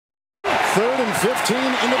3rd and 15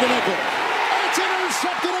 into the nickel. It's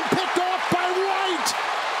intercepted and picked off by White.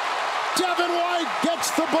 Devin White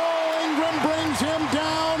gets the ball. Ingram brings him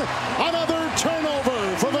down. Another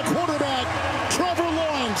turnover for the quarterback, Trevor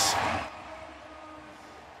Lawrence.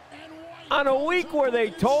 On a week where they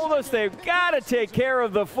told us they've got to take care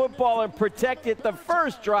of the football and protect it, the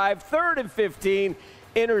first drive, 3rd and 15,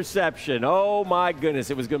 interception. Oh, my goodness.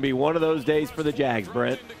 It was going to be one of those days for the Jags,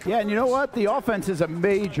 Brent. Yeah, and you know what? The offense is a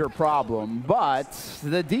major problem, but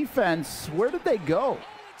the defense, where did they go?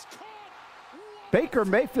 Baker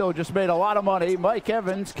Mayfield just made a lot of money. Mike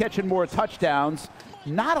Evans catching more touchdowns.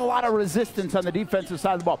 Not a lot of resistance on the defensive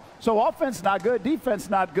side of the ball. So offense not good, defense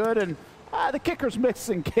not good, and the kicker's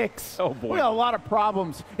missing kicks. Oh, boy. We got a lot of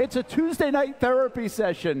problems. It's a Tuesday night therapy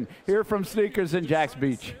session here from Sneakers in Jax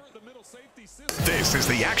Beach. This is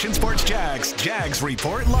the Action Sports Jags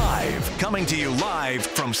Report Live. Coming to you live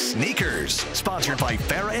from Sneakers. Sponsored by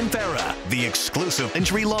Farrah & Farrah, the exclusive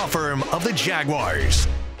injury law firm of the Jaguars.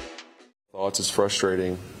 It's just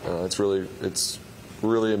frustrating. It's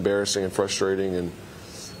really embarrassing and frustrating, and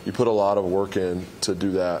you put a lot of work in to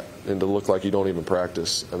do that and to look like you don't even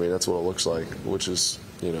practice. I mean, that's what it looks like, which is,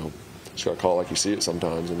 you know, just got to call it like you see it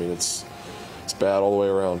sometimes. I mean, it's bad all the way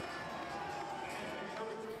around.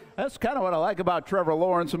 That's kind of what I like about Trevor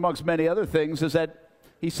Lawrence, amongst many other things, is that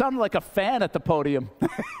he sounded like a fan at the podium.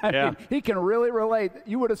 I mean, he can really relate.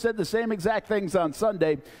 You would have said the same exact things on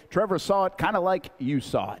Sunday. Trevor saw it kind of like you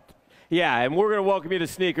saw it. Yeah, and we're going to welcome you to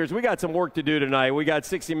Sneakers. We got some work to do tonight. We got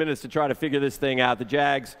 60 minutes to try to figure this thing out. The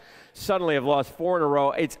Jags suddenly have lost 4 in a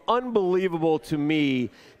row. It's unbelievable to me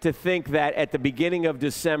to think that at the beginning of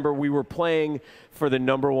December we were playing for the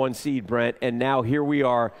 #1 seed, Brent, and now here we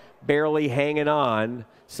are barely hanging on,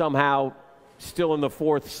 somehow still in the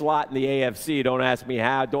 4th slot in the AFC. Don't ask me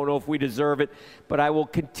how. Don't know if we deserve it. But I will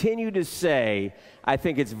continue to say I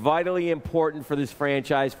think it's vitally important for this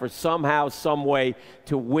franchise for somehow, some way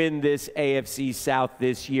to win this AFC South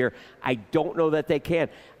this year. I don't know that they can.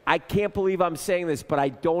 I can't believe I'm saying this, but I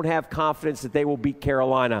don't have confidence that they will beat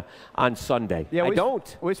Carolina on Sunday. Yeah, I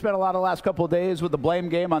don't. We spent a lot of the last couple of days with the blame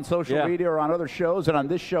game on social media or on other shows and on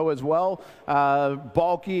this show as well.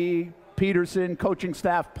 Balky, Peterson, coaching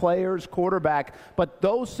staff, players, quarterback, but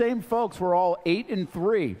those same folks were all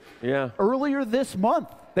 8-3. Yeah. Earlier this month,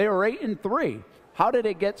 they were 8-3. How did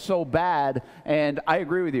it get so bad? And I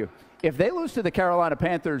agree with you. If they lose to the Carolina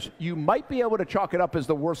Panthers, you might be able to chalk it up as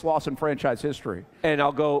the worst loss in franchise history. And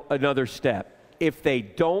I'll go another step. If they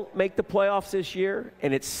don't make the playoffs this year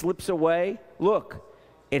and it slips away, look,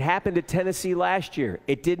 it happened to Tennessee last year.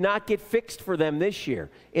 It did not get fixed for them this year.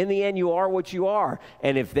 In the end, you are what you are.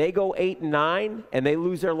 And if they go 8-9 and they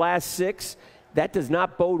lose their last 6, that does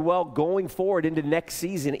not bode well going forward into next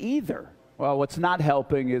season either. Well, what's not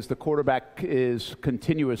helping is the quarterback is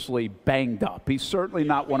continuously banged up. He's certainly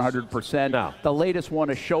not 100%. No. The latest one,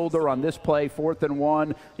 a shoulder on this play, 4th and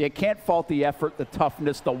 1. You can't fault the effort, the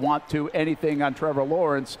toughness, the want to, anything on Trevor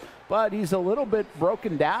Lawrence. But he's a little bit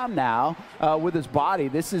broken down now with his body.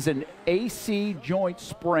 This is an AC joint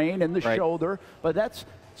sprain in the shoulder, but that's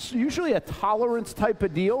usually a tolerance type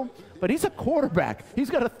of deal. But he's a quarterback. He's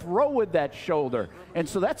got to throw with that shoulder. And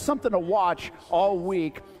so that's something to watch all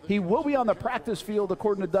week. He will be on the practice field,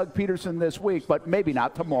 according to Doug Peterson, this week, but maybe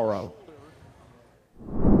not tomorrow.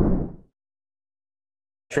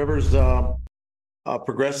 Trevor's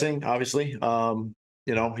progressing, obviously.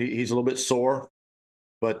 You know, he's a little bit sore,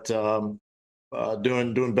 but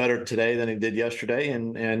doing better today than he did yesterday,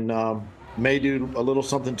 and may do a little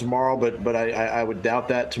something tomorrow, but I would doubt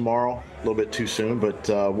that tomorrow. A little bit too soon, but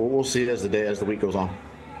we'll see as the week goes on.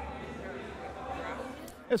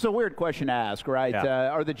 It's a weird question to ask, right? Yeah.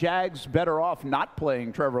 Are the Jags better off not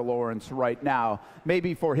playing Trevor Lawrence right now,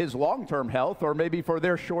 maybe for his long-term health or maybe for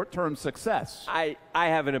their short-term success? I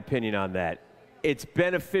have an opinion on that. It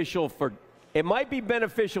might be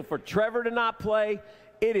beneficial for Trevor to not play.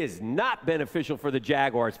 It is not beneficial for the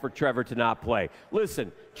Jaguars for Trevor to not play.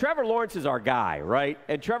 Listen, Trevor Lawrence is our guy, right?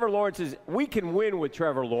 And Trevor Lawrence we can win with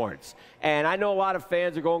Trevor Lawrence. And I know a lot of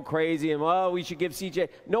fans are going crazy and, well, we should give CJ.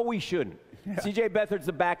 No, we shouldn't. Yeah. C.J. Beathard's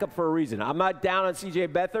the backup for a reason. I'm not down on C.J.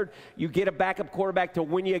 Beathard. You get a backup quarterback to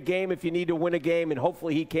win you a game if you need to win a game, and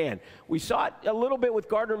hopefully he can. We saw it a little bit with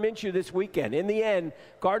Gardner Minshew this weekend. In the end,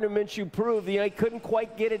 Gardner Minshew proved he couldn't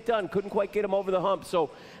quite get it done, couldn't quite get him over the hump. So,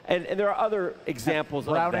 and there are other examples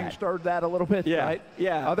like that. Browning started that a little bit, right?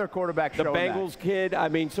 Yeah. Other quarterbacks The showing Bengals kid. I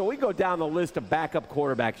mean, so we go down the list of backup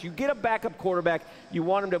quarterbacks. You get a backup quarterback, you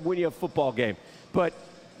want him to win you a football game. But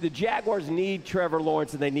the Jaguars need Trevor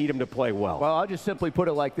Lawrence, and they need him to play well. Well, I'll just simply put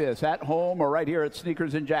it like this. At home or right here at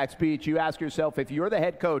Sneakers in Jax Beach, you ask yourself, if you're the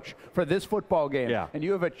head coach for this football game and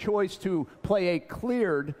you have a choice to play a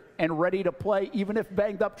cleared and ready to play, even if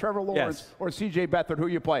banged up Trevor Lawrence or C.J. Beathard, who are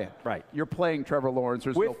you playing? Right. You're playing Trevor Lawrence.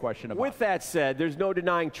 There's no question about it. With that said, there's no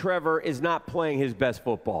denying Trevor is not playing his best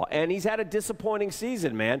football. And he's had a disappointing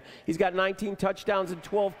season, man. He's got 19 touchdowns and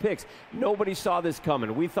 12 picks. Nobody saw this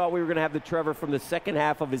coming. We thought we were going to have the Trevor from the second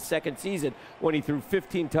half of his second season when he threw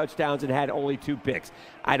 15 touchdowns and had only 2 picks.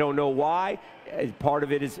 I don't know why. Part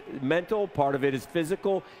of it is mental, part of it is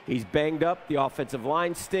physical. He's banged up. The offensive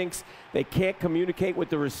line stinks. They can't communicate with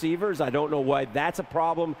the receivers. I don't know why that's a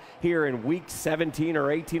problem here in week 17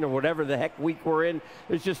 or 18 or whatever the heck week we're in.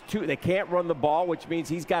 There's just two. They can't run the ball, which means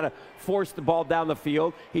he's got to force the ball down the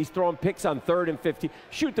field. He's throwing picks on 3rd and 15.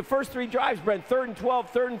 Shoot, the first 3 drives, Brent, 3rd and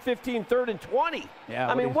 12, 3rd and 15, 3rd and 20. Yeah,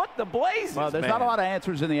 I mean, what the blazes, Well, there's not a lot of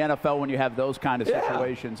answers in the NFL when you have those kind of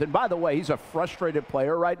situations. And by the way, he's a frustrated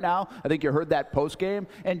player right now. I think you heard that post game.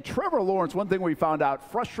 And Trevor Lawrence, one thing we found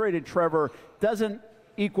out, frustrated Trevor doesn't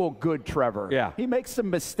equal good Trevor. Yeah. He makes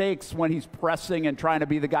some mistakes when he's pressing and trying to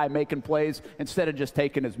be the guy making plays instead of just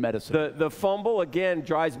taking his medicine. The fumble, again,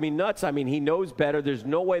 drives me nuts. I mean, he knows better. There's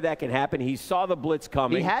no way that can happen. He saw the blitz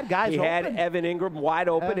coming. He had guys open. He had Evan Ingram wide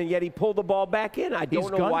open, and yet he pulled the ball back in. I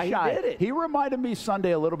don't know why he did it. He reminded me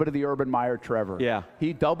Sunday a little bit of the Urban Meyer Trevor. Yeah.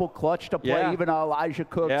 He double clutched to play even Elijah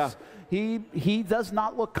Cooks. Yeah. He does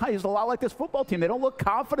not look – he's a lot like this football team. They don't look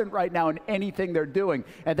confident right now in anything they're doing,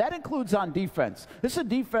 and that includes on defense. This is a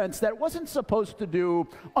defense that wasn't supposed to do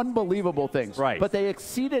unbelievable things, but they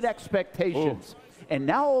exceeded expectations. Ooh. And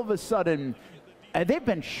now all of a sudden – and they've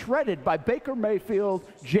been shredded by Baker Mayfield,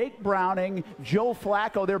 Jake Browning, Joe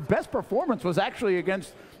Flacco. Their best performance was actually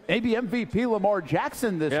against maybe MVP Lamar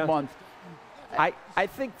Jackson this month. I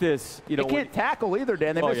think this, they can't tackle either,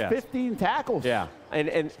 Dan. They missed 15 tackles. Yeah,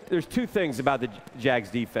 and there's 2 things about the Jags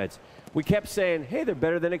defense. We kept saying, hey, they're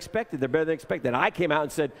better than expected. They're better than expected. And I came out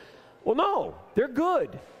and said, well, no, they're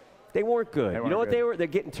good. They weren't good. You know what they were? They're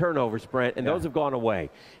getting turnovers, Brent, and those have gone away.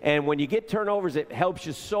 And when you get turnovers, it helps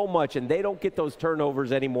you so much, and they don't get those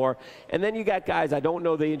turnovers anymore. And then you got guys, I don't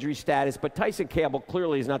know the injury status, but Tyson Campbell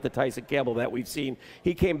clearly is not the Tyson Campbell that we've seen.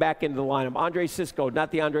 He came back into the lineup. Andre Cisco, not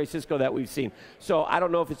the Andre Cisco that we've seen. So I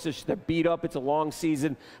don't know if it's just they're beat up. It's a long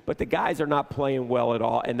season, but the guys are not playing well at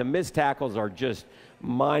all, and the missed tackles are just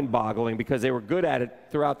mind-boggling because they were good at it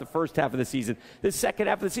throughout the first half of the season. The second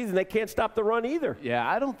half of the season, they can't stop the run either. Yeah,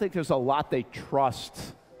 I don't think there's a lot they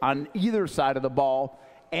trust on either side of the ball.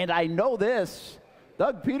 And I know this,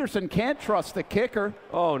 Doug Peterson can't trust the kicker.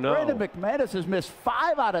 Oh, no. Brandon McManus has missed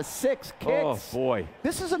 5 out of 6 kicks. Oh, boy.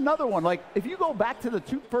 This is another one. Like, if you go back to the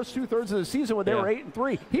first 2/3 of the season when they were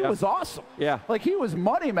 8-3, he was awesome. Yeah. Like, he was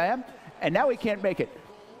money, man. And now he can't make it.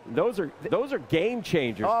 Those are game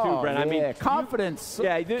changers too, Brent. I mean, confidence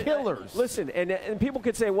killers. Listen, and people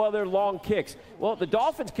could say, well, they're long kicks. Well, the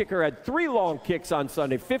Dolphins kicker had 3 long kicks on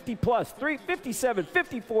Sunday, 50 plus, 57,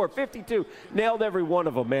 54, 52, nailed every one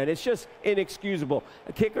of them, man. It's just inexcusable.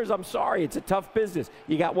 Kickers, I'm sorry, it's a tough business.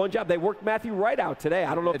 You got one job. They worked Matthew Wright out today.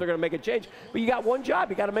 I don't know if they're going to make a change, but you got one job.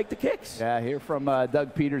 You got to make the kicks. Yeah, hear from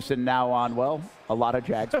Doug Peterson now on, well, a lot of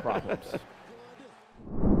Jags problems.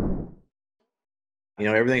 You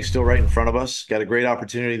know, everything's still right in front of us. Got a great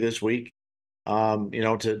opportunity this week, you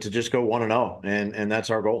know, to just go 1-0, and that's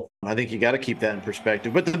our goal. I think you got to keep that in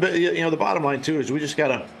perspective. But the bottom line too is we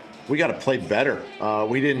got to play better.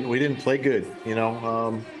 We didn't play good, you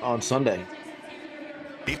know, on Sunday.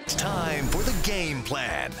 It's time for the game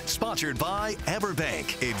plan. Sponsored by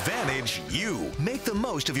Everbank. Advantage you. Make the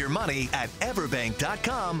most of your money at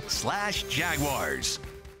everbank.com/Jaguars.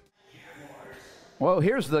 Well,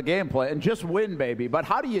 here's the game plan. Just win, baby. But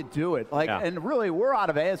how do you do it? And really, we're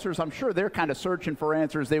out of answers. I'm sure they're kind of searching for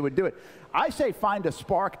answers. They would do it. I say find a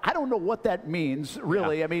spark. I don't know what that means,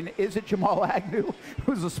 really. Yeah. I mean, is it Jamal Agnew,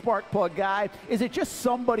 who's a spark plug guy? Is it just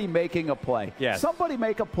somebody making a play? Yes. Somebody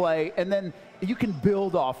make a play, and then you can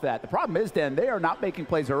build off that. The problem is, Dan, they are not making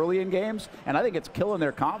plays early in games, and I think it's killing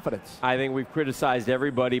their confidence. I think we've criticized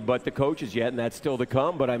everybody but the coaches yet, and that's still to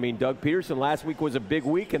come. But, I mean, Doug Peterson last week was a big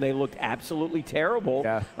week, and they looked absolutely terrible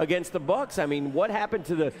against the Bucs. I mean, what happened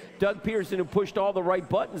to the Doug Peterson who pushed all the right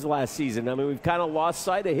buttons last season? I mean, we've kind of lost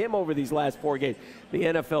sight of him over these last 4 games. The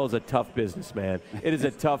NFL is a tough business, man. It is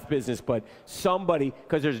a tough business, but somebody,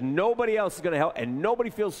 because there's nobody else is going to help, and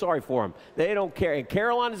nobody feels sorry for him. They don't care. And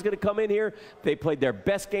Carolina is going to come in here They played their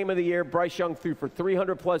best game of the year. Bryce Young threw for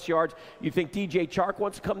 300-plus yards. You think DJ Chark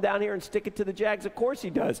wants to come down here and stick it to the Jags? Of course he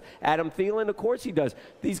does. Adam Thielen, of course he does.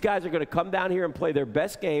 These guys are going to come down here and play their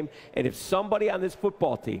best game, and if somebody on this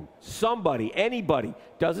football team, anybody,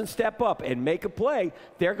 doesn't step up and make a play,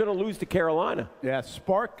 they're going to lose to Carolina. Yeah,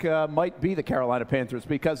 spark might be the Carolina Panthers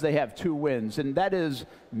because they have 2 wins, and that is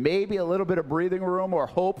maybe a little bit of breathing room or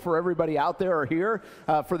hope for everybody out there or here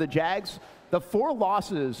for the Jags. The 4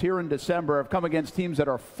 losses here in December have come against teams that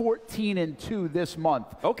are 14-2 this month.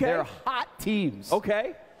 Okay. They're hot teams.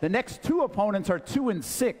 Okay. The next 2 opponents are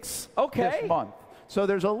 2-6 okay. this month. So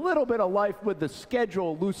there's a little bit of life with the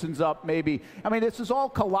schedule loosens up maybe. I mean, this is all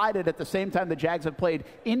collided at the same time the Jags have played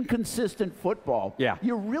inconsistent football. Yeah.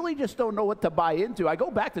 You really just don't know what to buy into. I go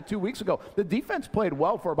back to 2 weeks ago. The defense played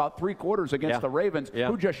well for about 3 quarters against the Ravens,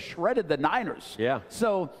 who just shredded the Niners. Yeah.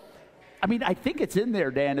 So, I mean, I think it's in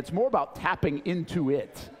there, Dan. It's more about tapping into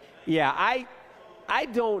it. Yeah, I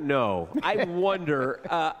don't know. I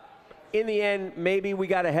wonder. In the end, maybe we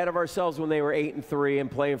got ahead of ourselves when they were 8-3 and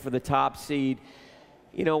playing for the top seed.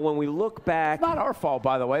 You know, when we look back... It's not our fault,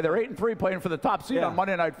 by the way. They're 8-3 playing for the top seed on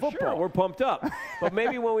Monday Night Football. Sure, we're pumped up. But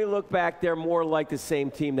maybe when we look back, they're more like the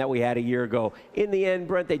same team that we had a year ago. In the end,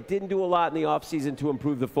 Brent, they didn't do a lot in the offseason to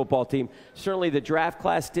improve the football team. Certainly the draft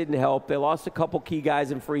class didn't help. They lost a couple key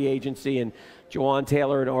guys in free agency, and Jawan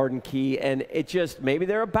Taylor and Arden Key, and it just, maybe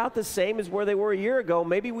they're about the same as where they were a year ago.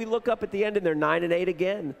 Maybe we look up at the end and they're 9-8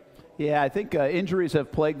 again. Yeah, I think injuries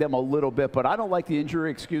have plagued them a little bit, but I don't like the injury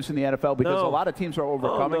excuse in the NFL because a lot of teams are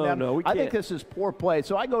overcoming them. No, we can't. I think this is poor play.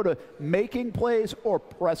 So I go to making plays or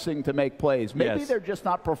pressing to make plays. Maybe they're just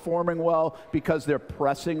not performing well because they're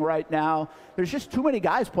pressing right now. There's just too many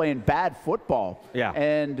guys playing bad football. Yeah.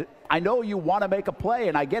 And I know you want to make a play,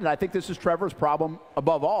 and I get it. I think this is Trevor's problem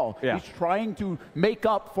above all. Yeah. He's trying to make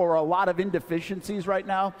up for a lot of indeficiencies right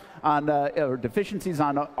now or deficiencies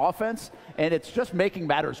on offense, and it's just making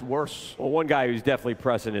matters worse. Well, one guy who's definitely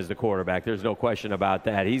pressing is the quarterback. There's no question about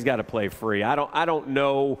that. He's got to play free. I don't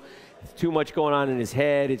know too much going on in his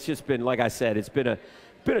head. It's just been, like I said, it's been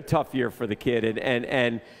a tough year for the kid,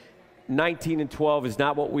 and 19-12 is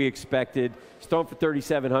not what we expected. He's thrown for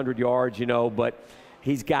 3,700 yards, you know, but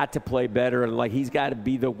he's got to play better, and like he's got to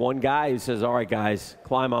be the one guy who says, all right, guys,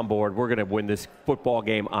 climb on board. We're going to win this football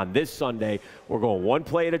game on this Sunday. We're going one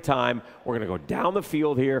play at a time. We're going to go down the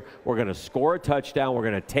field here. We're going to score a touchdown. We're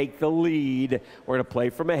going to take the lead. We're going to play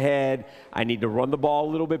from ahead. I need to run the ball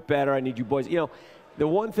a little bit better. I need you boys. You know, the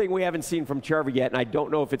one thing we haven't seen from Trevor yet, and I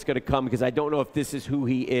don't know if it's going to come because I don't know if this is who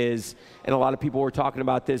he is, and a lot of people were talking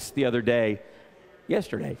about this the other day,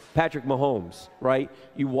 yesterday, Patrick Mahomes, right?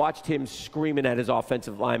 You watched him screaming at his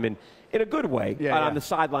offensive lineman in a good way on the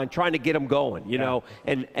sideline, trying to get him going, you know.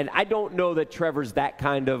 And I don't know that Trevor's that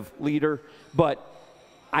kind of leader, but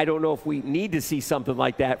I don't know if we need to see something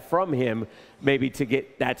like that from him maybe to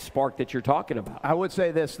get that spark that you're talking about. I would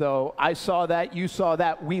say this, though. I saw that. You saw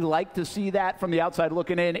that. We like to see that from the outside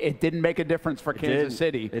looking in. It didn't make a difference for Kansas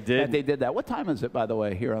City It did. that they did that. What time is it, by the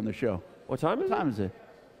way, here on the show? What time is it?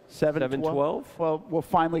 7:12? Well, we'll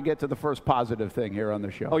finally get to the first positive thing here on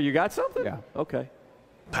the show. Oh, you got something? Yeah. Okay.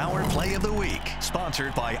 Power Play of the Week,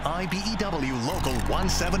 sponsored by IBEW Local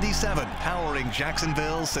 177, powering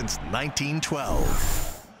Jacksonville since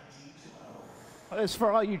 1912. It's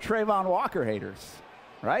for all you Trayvon Walker haters,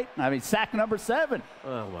 right? I mean, sack number 7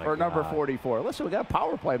 or number 44. Listen, we got a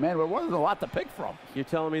power play, man. There wasn't a lot to pick from. You're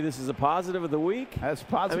telling me this is a positive of the week? That's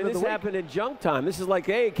positive I mean, of the this week. happened in junk time. This is like,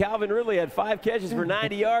 hey, Calvin Ridley had 5 catches for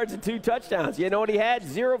 90 yards and 2 touchdowns. You know what he had?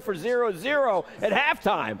 0 for 0, 0 at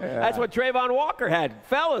halftime. Yeah. That's what Trayvon Walker had.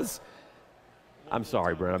 Fellas, I'm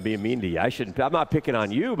sorry, Brent. I'm being mean to you. I'm not picking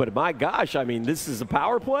on you, but my gosh, I mean, this is a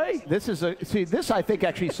power play. This I think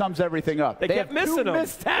actually sums everything up. They kept have missing 2 them.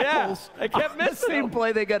 missed tackles. Yeah, they kept missing the same them.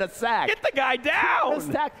 play they get a sack. Get the guy down.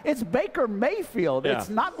 It's Baker Mayfield. Yeah. It's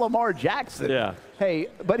not Lamar Jackson. Yeah. Hey,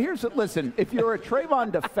 but listen, if you're a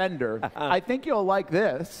Trayvon defender, I think you'll like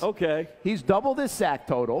this. Okay. He's doubled his sack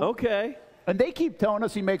total. Okay. And they keep telling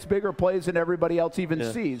us he makes bigger plays than everybody else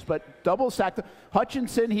even sees. But double sack.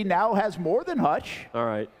 Hutchinson, he now has more than Hutch. All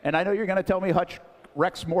right. And I know you're going to tell me Hutch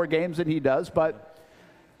wrecks more games than he does, but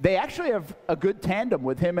they actually have a good tandem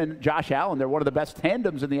with him and Josh Allen. They're one of the best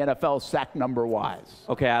tandems in the NFL sack number-wise.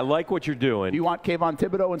 Okay, I like what you're doing. Do you want Kayvon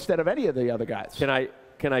Thibodeau instead of any of the other guys?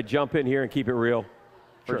 Can I jump in here and keep it real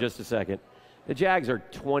for just a second? The Jags are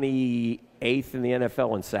 28th in the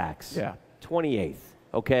NFL in sacks. Yeah. 28th,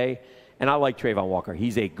 okay? And I like Trayvon Walker.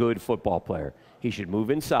 He's a good football player. He should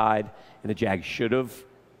move inside, and the Jags should have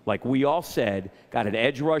like we all said, got an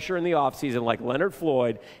edge rusher in the offseason like Leonard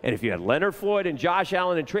Floyd, and if you had Leonard Floyd and Josh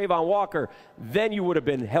Allen and Trayvon Walker, then you would have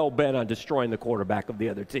been hell-bent on destroying the quarterback of the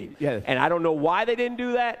other team. Yeah. And I don't know why they didn't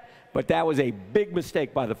do that, but that was a big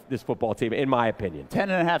mistake by this football team, in my opinion.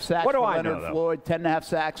 10.5 sacks What do for I Leonard know, though? Floyd, 10.5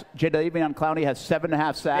 sacks. Jadeveon Clowney has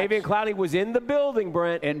 7.5 sacks. David Clowney was in the building,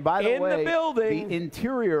 Brent. And by the way, the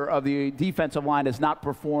interior of the defensive line has not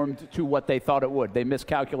performed to what they thought it would. They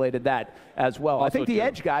miscalculated that as well. Also I think the true.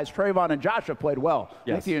 edge guys, Trayvon and Josh, have played well. I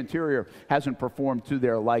Yes. think the interior hasn't performed to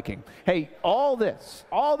their liking. Hey, all the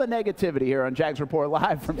negativity here on Jags Report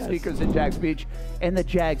Live from Sneakers in Jags Beach, and the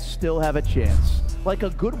Jags still have a chance, like a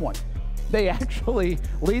good one. They actually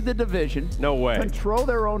lead the division. No way. Control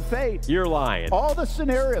their own fate. You're lying. All the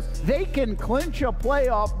scenarios. They can clinch a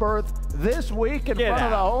playoff berth this week in front of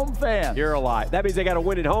the home fans. You're a lie. That means they got to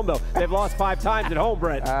win at home, though. They've lost 5 times at home,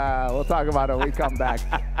 Brent. We'll talk about it when we come back.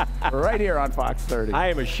 Right here on Fox 30. I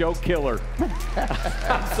am a show killer.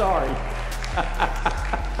 I'm sorry.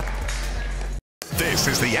 This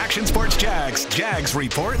is the Action Sports Jags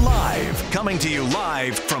Report Live. Coming to you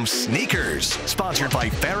live from Sneakers. Sponsored by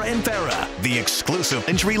Farrah & Farrah, the exclusive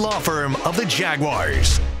injury law firm of the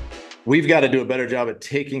Jaguars. We've got to do a better job at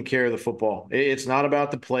taking care of the football. It's not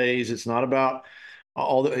about the plays. It's not about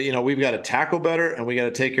all the, we've got to tackle better and we got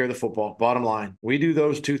to take care of the football. Bottom line, we do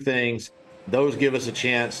those two things. Those give us a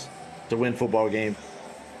chance to win football games.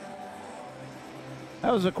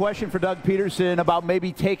 That was a question for Doug Peterson about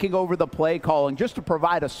maybe taking over the play calling just to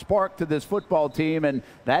provide a spark to this football team, and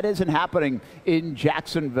that isn't happening in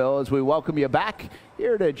Jacksonville as we welcome you back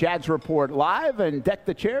here to Jags Report Live and deck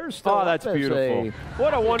the chairs. Oh, that's beautiful.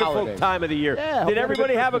 What a wonderful holiday. time of the year. Yeah, Did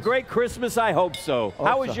everybody have a great Christmas? I hope so.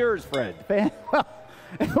 How was yours, Fred? Well,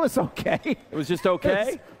 it was okay. It was just okay?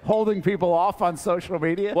 Just holding people off on social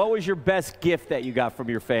media. What was your best gift that you got from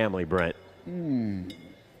your family, Brent?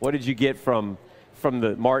 What did you get from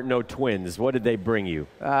the Martineau twins? What did they bring you?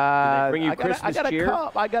 Did they bring you Christmas cheer? A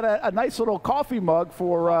cup. I got a nice little coffee mug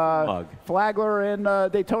for Flagler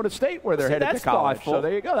and Daytona State where they're headed to college. Thoughtful. So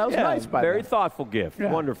there you go. That was nice by Very them. thoughtful gift.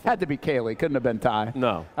 Yeah. Wonderful. Had to be Kaylee. Couldn't have been Ty.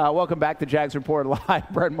 No. Welcome back to Jags Report Live.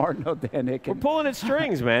 Brent Martineau, Dan Hicken. We're pulling at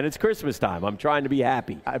strings, man. It's Christmas time. I'm trying to be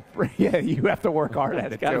happy. Yeah, you have to work hard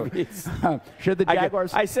at it, too. Should the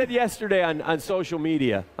Jaguars... I said yesterday on social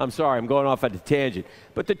media, I'm sorry, I'm going off at a tangent,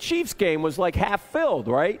 but the Chiefs game was like half filled,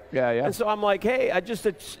 right? Yeah. And so I'm like, hey,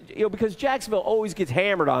 because Jacksonville always gets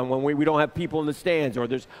hammered on when we don't have people in the stands or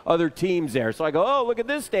there's other teams there. So I go, oh, look at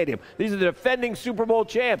this stadium. These are the defending Super Bowl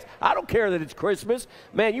champs. I don't care that it's Christmas.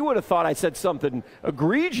 Man, you would have thought I said something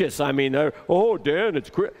egregious. I mean, oh, Dan, it's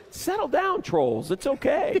Christmas. Settle down, trolls. It's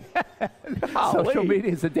okay. Social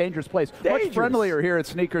media is a dangerous place. Much friendlier here at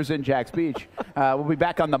Sneakers in Jags Beach. We'll be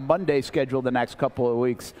back on the Monday schedule the next couple of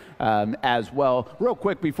weeks as well. Real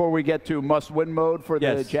quick before we get to must-win mode for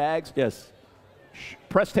the Jags. Yes.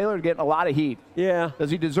 Press Taylor getting a lot of heat. Yeah. Does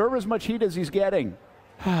he deserve as much heat as he's getting?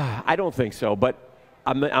 I don't think so, but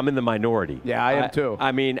I'm in the minority. Yeah, I am too.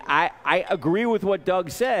 I mean, I agree with what Doug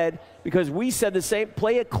said because we said the same.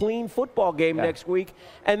 Play a clean football game next week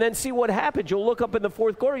and then see what happens. You'll look up in the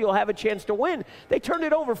fourth quarter. You'll have a chance to win. They turned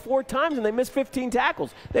it over 4 times and they missed 15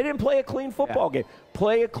 tackles. They didn't play a clean football game.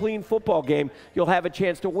 Play a clean football game. You'll have a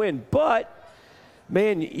chance to win. But,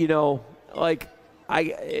 man,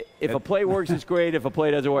 if a play works, it's great. If a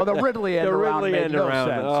play doesn't work, well, the Ridley end around made no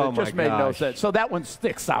sense. Oh, it just made no sense. So that one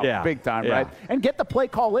sticks out big time, right? And get the play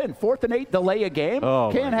call in. 4th and 8, delay a game.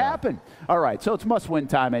 Can't happen. All right, so it's must-win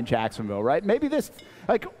time in Jacksonville, right? Maybe this,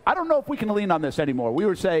 I don't know if we can lean on this anymore. We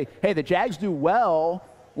would say, hey, the Jags do well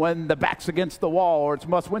when the back's against the wall or it's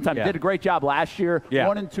must-win time. Did a great job last year,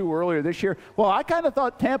 1-2 earlier this year. Well, I kind of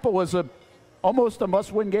thought Tampa was almost a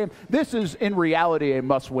must-win game. This is, in reality, a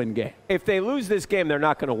must-win game. If they lose this game, they're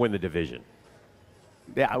not going to win the division.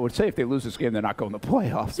 Yeah, I would say if they lose this game, they're not going to the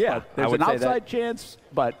playoffs. Yeah, there's an outside chance,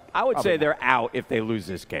 but I would say they're out if they lose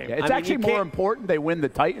this game. Yeah, it's actually more important they win the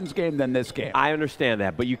Titans game than this game. I understand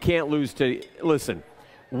that, but you can't lose to – listen,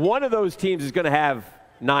 one of those teams is going to have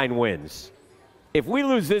 9 wins. If we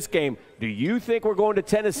lose this game, do you think we're going to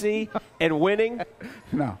Tennessee and winning?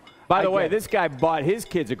 No. By the way, this guy bought his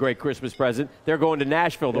kids a great Christmas present. They're going to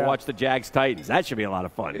Nashville to watch the Jags-Titans. That should be a lot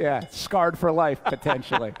of fun. Yeah, scarred for life,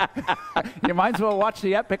 potentially. You might as well watch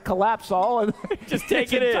the epic collapse all and just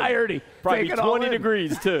take it in. Entirety. Probably 20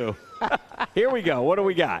 degrees, too. Here we go. What do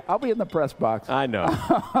we got? I'll be in the press box. I know.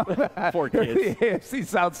 Poor kids. The AFC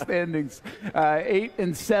South standings,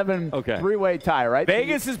 8-7, Okay. three-way tie, right?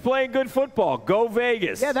 Vegas is playing good football. Go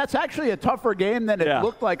Vegas. Yeah, that's actually a tougher game than it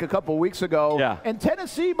looked like a couple weeks ago. Yeah. And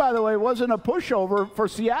Tennessee, by the way, wasn't a pushover for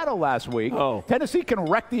Seattle last week. Oh. Tennessee can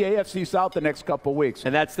wreck the AFC South the next couple weeks.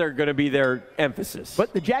 And that's going to be their emphasis.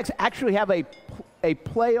 But the Jags actually have a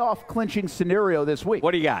playoff clinching scenario this week.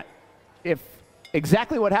 What do you got? If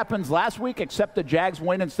exactly what happens last week, except the Jags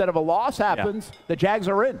win instead of a loss happens, the Jags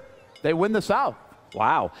are in. They win the South.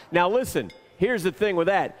 Wow. Now, listen, here's the thing with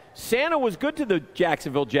that. Santa was good to the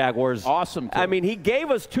Jacksonville Jaguars. Awesome. I mean, he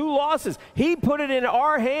gave us 2 losses. He put it in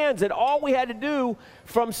our hands, and all we had to do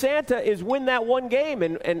from Santa is win that one game,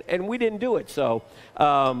 and we didn't do it. So,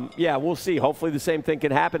 yeah, we'll see. Hopefully the same thing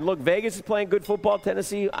can happen. Look, Vegas is playing good football.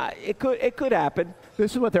 Tennessee, it could happen.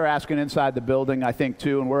 This is what they're asking inside the building, I think,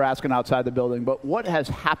 too, and we're asking outside the building. But what has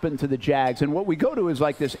happened to the Jags? And what we go to is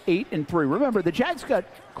like this 8-3. Remember, the Jags got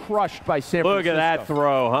crushed by San Francisco. Look at that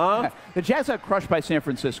throw, huh? The Jags got crushed by San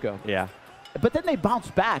Francisco. Yeah. But then they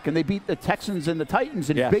bounced back, and they beat the Texans and the Titans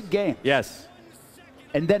in big games. Yes.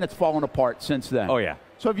 And then it's fallen apart since then. Oh, yeah.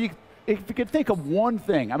 So if you could think of one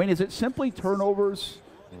thing, I mean, is it simply turnovers?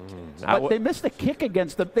 But they missed a kick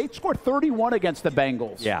against them. They scored 31 against the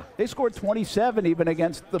Bengals. Yeah. They scored 27 even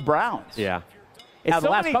against the Browns. Yeah. Now, the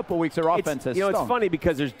last couple of weeks, their offense has it's stunk. funny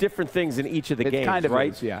because there's different things in each of the games, kind of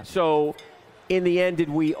right? is, yeah. So, in the end, did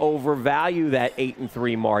we overvalue that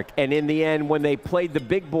 8-3 mark? And in the end, when they played the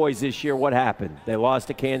big boys this year, what happened? They lost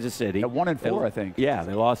to Kansas City. At 1-4, I think. Yeah,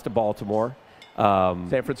 they lost to Baltimore.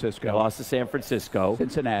 San Francisco. They lost to San Francisco.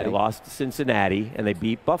 Cincinnati. They lost to Cincinnati, and they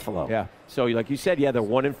beat Buffalo. Yeah. So, like you said, they're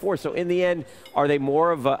 1-4. So, in the end, are they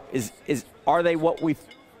more of a are they a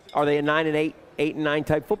 9-8, 8-9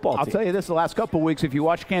 type football team? I'll tell you this: the last couple of weeks, if you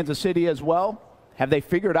watch Kansas City as well, have they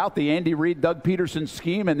figured out the Andy Reid, Doug Peterson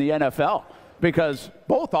scheme in the NFL? Because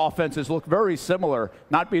both offenses look very similar,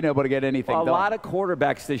 not being able to get anything done. A lot of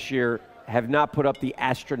quarterbacks this year have not put up the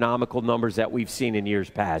astronomical numbers that we've seen in years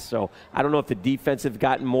past. So I don't know if the defense have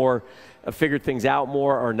gotten more, figured things out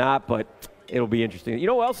more or not, but it'll be interesting. You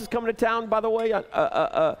know who else is coming to town, by the way?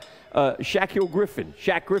 Shaquille Griffin.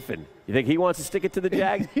 Shaq Griffin. You think he wants to stick it to the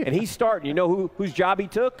Jags? And he's starting. You know whose job he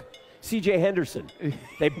took? C.J. Henderson.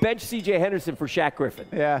 They benched C.J. Henderson for Shaq Griffin.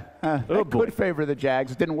 Yeah, that could favor the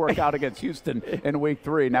Jags. It didn't work out against Houston in Week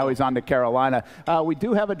 3. Now he's on to Carolina. We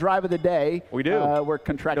do have a drive of the day. We do. We're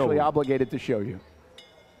contractually obligated to show you.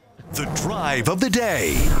 The drive of the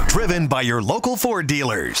day, driven by your local Ford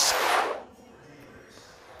dealers.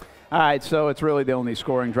 All right, so it's really the only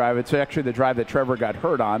scoring drive. It's actually the drive that Trevor got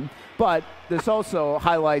hurt on. But this also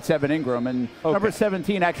highlights Evan Ingram. And number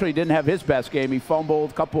 17 actually didn't have his best game. He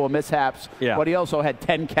fumbled, a couple of mishaps. Yeah. But he also had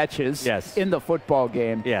 10 catches in the football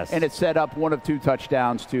game. Yes. And it set up one of 2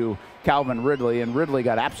 touchdowns to Calvin Ridley. And Ridley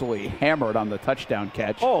got absolutely hammered on the touchdown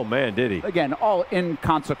catch. Oh, man, did he. Again, all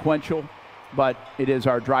inconsequential. But it is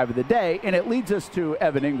our drive of the day. And it leads us to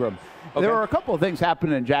Evan Ingram. Okay. There are a couple of things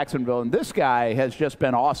happening in Jacksonville, and this guy has just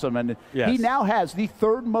been awesome. And he now has the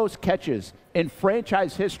 3rd most catches in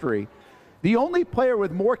franchise history. The only player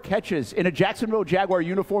with more catches in a Jacksonville Jaguar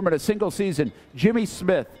uniform in a single season, Jimmy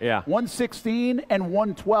Smith. 116 and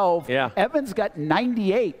 112. Evans got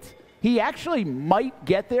 98. He actually might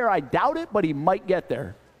get there. I doubt it, but he might get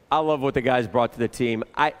there. I love what the guys brought to the team.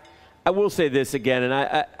 I will say this again, and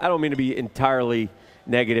I don't mean to be entirely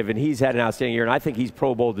negative, and he's had an outstanding year, and I think he's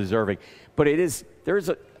Pro Bowl deserving. But there's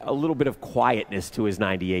a little bit of quietness to his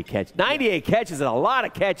 98 catch. 98 catches is a lot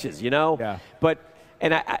of catches, you know? Yeah.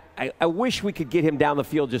 And I wish we could get him down the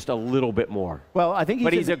field just a little bit more. Well, I think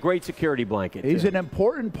he's a great security blanket. He's an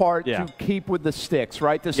important part to keep with the sticks,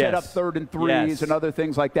 right? To set up 3rd and 3s and other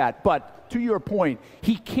things like that. But to your point,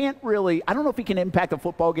 he can't really – I don't know if he can impact a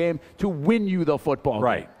football game to win you the football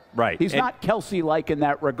game. Right. He's not Kelsey-like in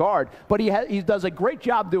that regard, but he does a great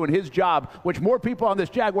job doing his job, which more people on this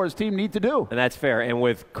Jaguars team need to do. And that's fair. And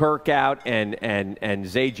with Kirk out and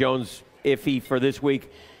Zay Jones iffy for this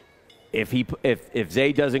week, if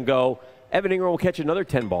Zay doesn't go, Evan Ingram will catch another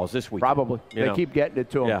 10 balls this week. Probably. They keep getting it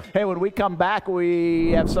to him. Yeah. Hey, when we come back,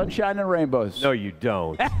 we have sunshine and rainbows. No, you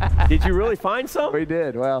don't. Did you really find some? We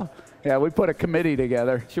did. Well, yeah, we put a committee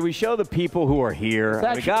together. Should we show the people who are here?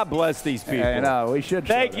 I mean, God bless these people. I know, we should.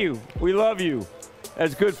 Thank you. We love you.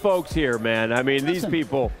 As good folks here, man. I mean, these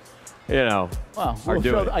people, are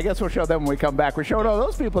doing it. I guess we'll show them when we come back. We're showing all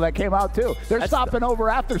those people that came out, too. They're stopping over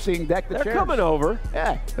after seeing Deck the Chairs. They're coming over.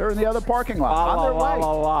 Yeah, they're in the other parking lot. On their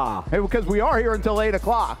way. Hey, because we are here until 8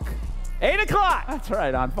 o'clock. 8 o'clock. That's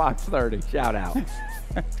right, on Fox 30. Shout out.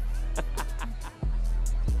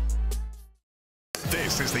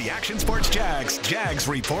 This is the Action Sports Jags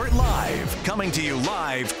Report Live. Coming to you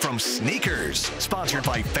live from Sneakers. Sponsored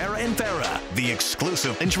by Farah and Farah, the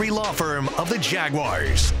exclusive injury law firm of the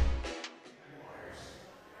Jaguars.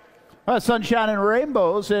 Sunshine and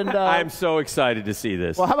rainbows. And I'm so excited to see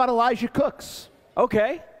this. Well, how about Elijah Cooks?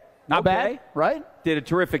 Okay. Not bad, right? Did a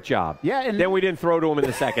terrific job. Yeah. And then we didn't throw to him in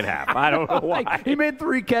the second half. I don't know why. He made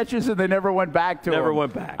 3 catches and they never went back to him. Never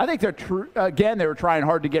went back. I think they're they were trying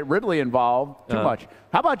hard to get Ridley involved. Too much.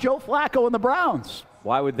 How about Joe Flacco and the Browns?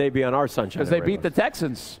 Why would they be on our Sunshine? Because they beat the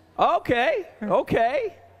Texans. Okay.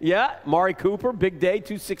 Yeah, Mari Cooper, big day,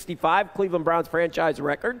 265, Cleveland Browns franchise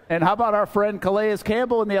record. And how about our friend Calais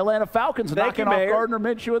Campbell and the Atlanta Falcons knocking off Gardner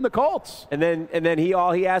Minshew and the Colts? And then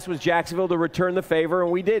all he asked was Jacksonville to return the favor,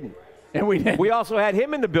 and we didn't. And we did. We also had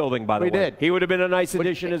him in the building, by the way. We did. He would have been a nice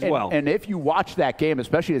addition as well. And if you watch that game,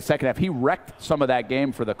 especially the second half, he wrecked some of that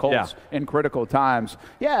game for the Colts in critical times.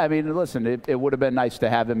 Yeah, I mean, listen, it would have been nice to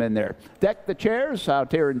have him in there. Deck the chairs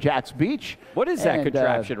out here in Jack's Beach. What is that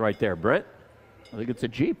contraption right there, Brent? I think it's a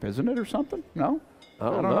Jeep, isn't it, or something? No? I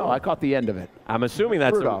don't know. I caught the end of it. I'm assuming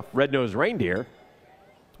that's Rudolph. a red-nosed reindeer.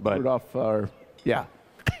 But Rudolph, yeah.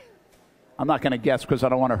 I'm not going to guess because I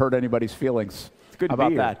don't want to hurt anybody's feelings. It's good How about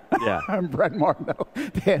beer. that? Yeah. I'm Brent Martineau.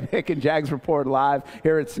 Dan Hicken, Jags Report Live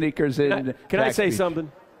here at Sneakers in Can I Jack's say Beach.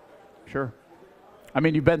 something? Sure. I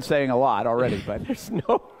mean, you've been saying a lot already, but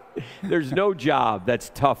There's no job that's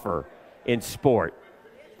tougher in sport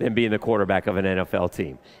than being the quarterback of an NFL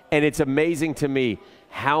team. And it's amazing to me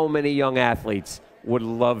how many young athletes would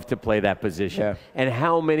love to play that position and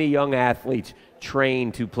how many young athletes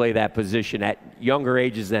train to play that position at younger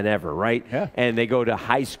ages than ever, right? Yeah. And they go to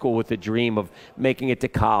high school with the dream of making it to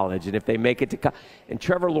college. And if they make it to and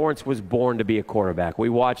Trevor Lawrence was born to be a quarterback. We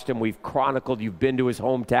watched him. We've chronicled. You've been to his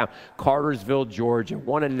hometown, Cartersville, Georgia.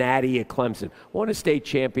 Won a natty at Clemson. Won a state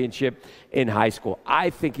championship in high school. I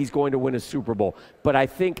think he's going to win a Super Bowl. But I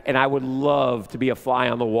think, and I would love to be a fly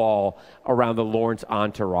on the wall around the Lawrence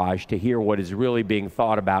entourage to hear what is really being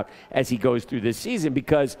thought about as he goes through this season,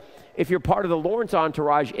 because if you're part of the Lawrence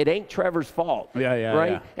entourage, it ain't Trevor's fault. Right?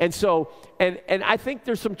 Yeah. And so, and I think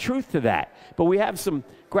there's some truth to that. But we have some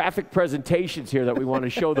graphic presentations here that we want to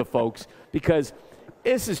show the folks, because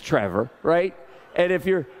this is Trevor, right? And if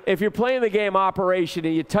you're playing the game operation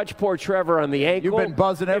and you touch poor Trevor on the ankle, you've been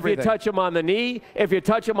buzzing everything. If you touch him on the knee, if you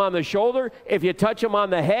touch him on the shoulder, if you touch him on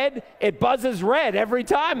the head, it buzzes red every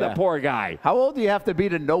time, the poor guy. How old do you have to be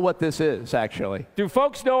to know what this is, actually? Do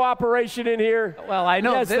folks know operation in here? Well, I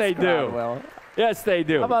know yes, this they crowd do. well. Yes, they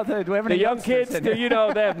do. How about the, do we have any the young kids? Do you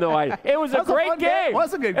know? They have no idea. It was a great game. It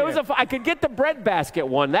was a good game. I could get the bread basket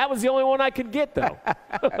one. That was the only one I could get, though.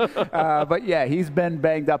 But yeah, he's been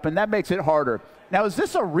banged up, and that makes it harder. Now, is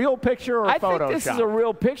this a real picture or a Photoshop? I think this is a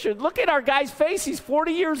real picture. Look at our guy's face. He's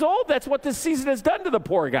 40 years old. That's what this season has done to the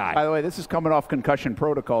poor guy. By the way, this is coming off concussion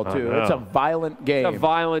protocol, too. It's a violent game. It's a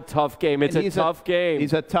violent, tough game. It's a tough game.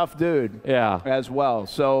 He's a tough dude as well.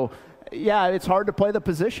 So, yeah, it's hard to play the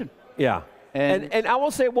position. Yeah. And I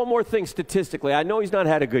will say one more thing statistically. I know he's not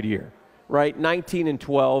had a good year, right?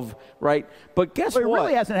 19-12, right? But guess what? He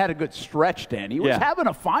really hasn't had a good stretch, Dan. He was having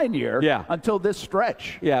a fine year until this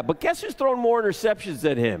stretch. Yeah, but guess who's thrown more interceptions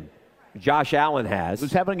than him? Josh Allen has.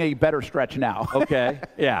 Who's having a better stretch now. Okay,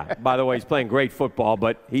 yeah. By the way, he's playing great football,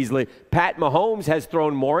 but Pat Mahomes has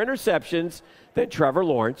thrown more interceptions than Trevor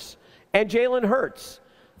Lawrence and Jalen Hurts.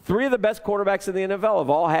 3 of the best quarterbacks in the NFL have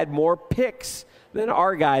all had more picks than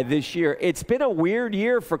our guy this year. It's been a weird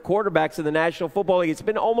year for quarterbacks in the National Football League. It's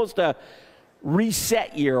been almost a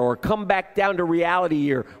reset year or come back down to reality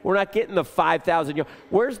year. We're not getting the 5,000 yards.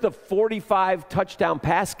 Where's the 45 touchdown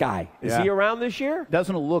pass guy? Is he around this year?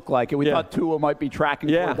 Doesn't look like it. We thought Tua might be tracking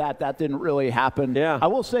toward that. That didn't really happen. Yeah. I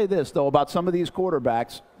will say this, though, about some of these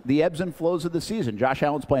quarterbacks. The ebbs and flows of the season. Josh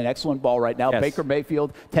Allen's playing excellent ball right now. Yes. Baker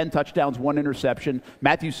Mayfield, 10 touchdowns, 1 interception.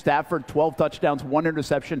 Matthew Stafford, 12 touchdowns, 1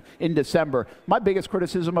 interception in December. My biggest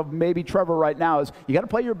criticism of maybe Trevor right now is you got to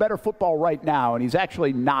play your better football right now, and he's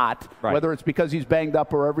actually not, whether it's because he's banged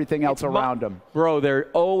up or everything else around him. Bro, they're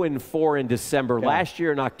 0-4 in December. Yeah. Last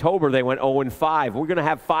year in October, they went 0-5. We're going to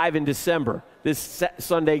have 5 in December. This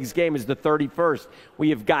Sunday's game is the 31st.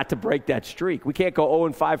 We have got to break that streak. We can't go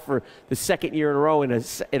 0-5 for the second year in a row in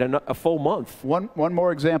a full month. One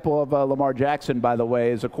more example of Lamar Jackson, by the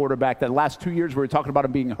way, is a quarterback that the last 2 years we were talking about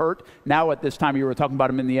him being hurt. Now at this time you were talking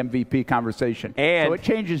about him in the MVP conversation. So it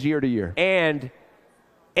changes year to year. And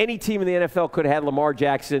any team in the NFL could have had Lamar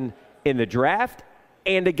Jackson in the draft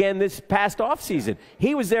and again this past offseason.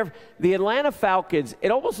 He was there. The Atlanta Falcons, it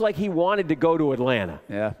almost like he wanted to go to Atlanta.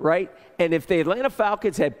 Yeah. Right? And if the Atlanta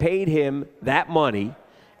Falcons had paid him that money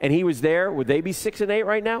and he was there, would they be 6-8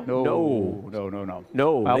 right now? No.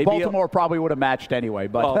 Baltimore probably would have matched anyway,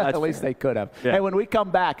 but at least they could have. Yeah. Hey, when we come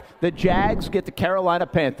back, the Jags get the Carolina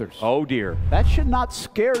Panthers. Oh, dear. That should not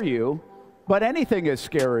scare you, but anything is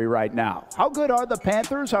scary right now. How good are the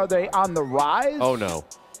Panthers? Are they on the rise? Oh, no.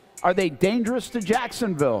 Are they dangerous to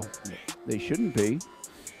Jacksonville? They shouldn't be.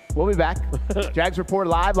 We'll be back. Jags Report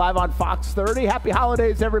live on Fox 30. Happy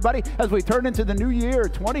holidays, everybody, as we turn into the new year,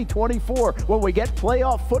 2024. Will we get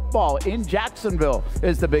playoff football in Jacksonville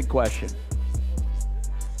is the big question.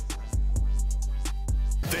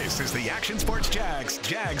 This is the Action Sports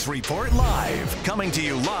Jags Report Live. Coming to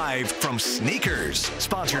you live from Sneakers.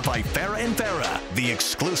 Sponsored by Farrah & Farrah, the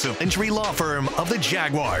exclusive injury law firm of the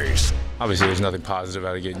Jaguars. Obviously, there's nothing positive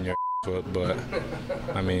out of getting your whooped, but,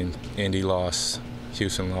 I mean, Indy lost.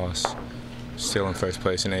 Houston lost, still in first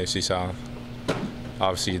place in AFC South.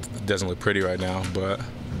 Obviously, it doesn't look pretty right now, but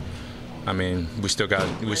I mean, we still got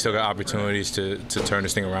opportunities to turn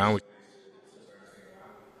this thing around.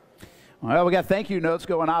 Well, we got thank you notes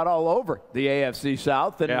going out all over the AFC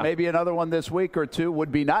South, and maybe another one this week or two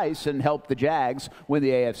would be nice and help the Jags win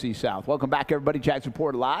the AFC South. Welcome back, everybody. Jags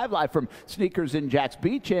Report live from Sneakers in Jax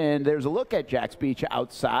Beach, and there's a look at Jax Beach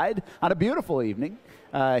outside on a beautiful evening.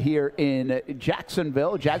 Here in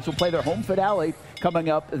Jacksonville. Jags will play their home finale coming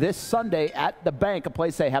up this Sunday at the Bank, a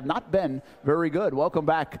place they have not been very good. Welcome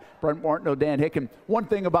back, Brent, Martineau, Dan Hicken. One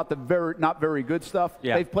thing about the not very good stuff,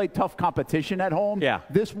 they've played tough competition at home. Yeah.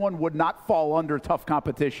 This one would not fall under tough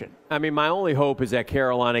competition. I mean, my only hope is that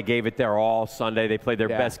Carolina gave it their all Sunday. They played their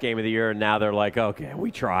best game of the year, and now they're like, okay,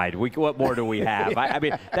 we tried. What more do we have? I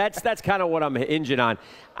mean, that's kind of what I'm hinging on.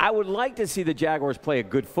 I would like to see the Jaguars play a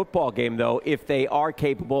good football game, though, if they are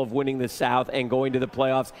capable of winning the South and going to the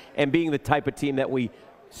playoffs and being the type of team that we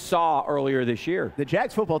saw earlier this year. The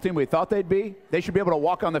Jags football team we thought they'd be, they should be able to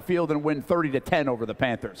walk on the field and win 30-10 over the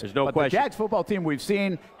Panthers. There's no question. question. The Jags football team we've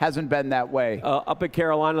seen hasn't been that way. Up at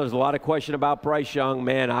Carolina, there's a lot of question about Bryce Young.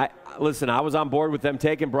 Man, I was on board with them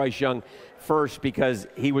taking Bryce Young first because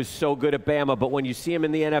he was so good at Bama, but when you see him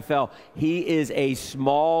in the NFL, he is a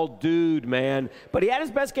small dude, man. But he had his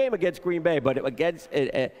best game against Green Bay, but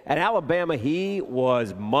at Alabama, he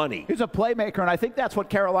was money. He's a playmaker, and I think that's what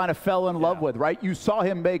Carolina fell in love with, right? You saw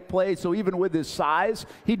him make plays, so even with his size,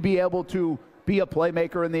 he'd be able to be a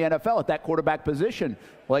playmaker in the NFL at that quarterback position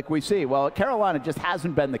like we see. Well, Carolina just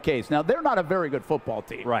hasn't been the case. Now, they're not a very good football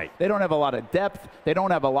team. Right. They don't have a lot of depth. They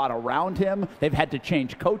don't have a lot around him. They've had to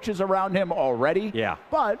change coaches around him already. Yeah.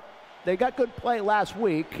 But they got good play last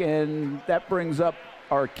week, and that brings up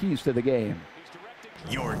our keys to the game.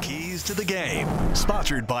 Your keys to the game,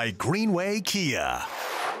 sponsored by Greenway Kia.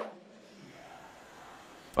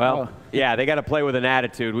 Well, they got to play with an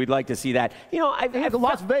attitude. We'd like to see that. You know, the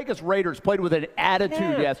Las Vegas Raiders played with an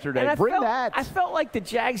attitude yesterday. I felt like the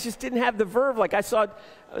Jags just didn't have the verve. Like I saw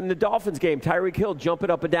in the Dolphins game, Tyreek Hill jumping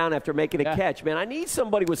up and down after making a catch. Man, I need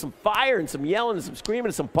somebody with some fire and some yelling and some screaming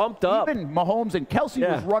and some pumped up. Even Mahomes and Kelsey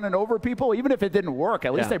was running over people. Even if it didn't work,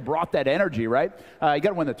 at least they brought that energy, right? You got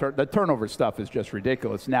to win the turnover stuff is just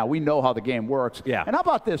ridiculous. Now, we know how the game works. Yeah. And how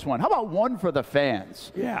about this one? How about one for the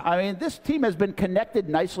fans? Yeah. I mean, this team has been connected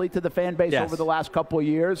nicely to the fan base over the last couple of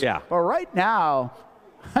years. Yeah. But right now,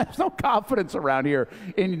 there's no confidence around here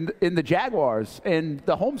in the Jaguars, and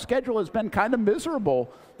the home schedule has been kind of miserable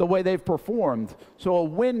the way they've performed. So a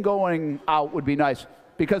win going out would be nice,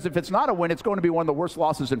 because if it's not a win, it's going to be one of the worst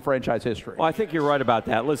losses in franchise history. Well, I think you're right about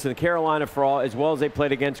that. Listen, Carolina, for all as well as they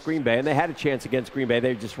played against Green Bay, and they had a chance against Green Bay,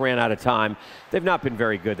 they just ran out of time. They've not been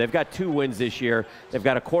very good. They've got 2 wins this year. They've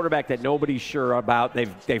got a quarterback that nobody's sure about.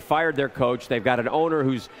 They fired their coach. They've got an owner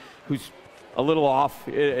who's a little off,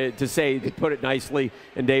 to put it nicely,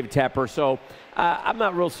 in David Tepper. So I'm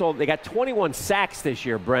not real sold. They got 21 sacks this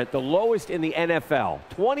year, Brent, the lowest in the NFL.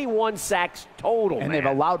 21 sacks total, and they've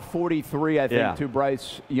allowed 43, I think, to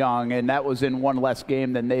Bryce Young, and that was in one less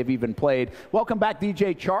game than they've even played. Welcome back,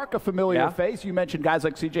 DJ Chark, a familiar face. You mentioned guys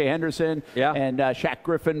like C.J. Henderson and Shaq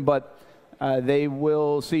Griffin, but they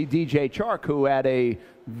will see DJ Chark, who had a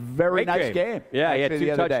very nice game. Yeah, he had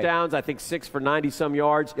 2 touchdowns, I think 6 for 90-some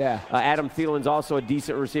yards. Yeah. Adam Thielen's also a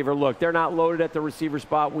decent receiver. Look, they're not loaded at the receiver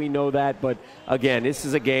spot. We know that. But, again, this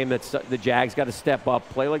is a game that the Jags got to step up,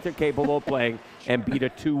 play like they're capable of playing, and beat a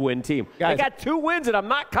 2-win team. Guys, they got 2 wins, and I'm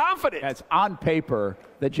not confident. Guys, on paper,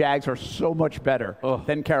 the Jags are so much better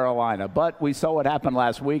than Carolina. But we saw what happened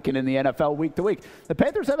last week and in the NFL week to week. The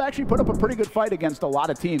Panthers have actually put up a pretty good fight against a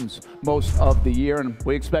lot of teams most of the year, and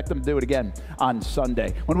we expect them to do it again on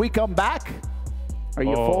Sunday. When we come back, are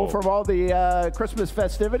you full from all the Christmas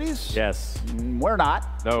festivities? Yes. We're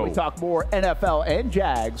not. No. We talk more NFL and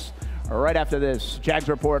Jags right after this. Jags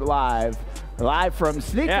Report live Live from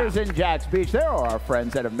Sneakers in Jax Beach. There are our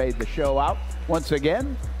friends that have made the show out. Once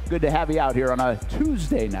again, good to have you out here on a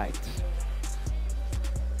Tuesday night.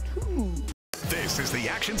 This is the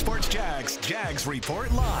Action Sports Jags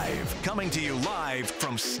Report Live. Coming to you live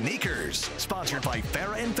from Sneakers. Sponsored by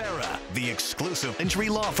Farrah & Farrah, the exclusive injury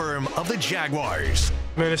law firm of the Jaguars.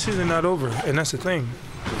 Man, the season's not over, and that's the thing.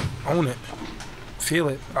 Own it. Feel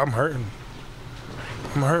it. I'm hurting.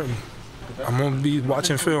 I'm going to be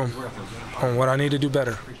watching film on what I need to do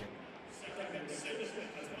better.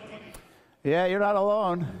 Yeah, you're not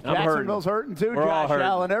alone. Jacksonville's hurting too, We're all Josh hurting.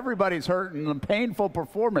 Allen. Everybody's hurting. A painful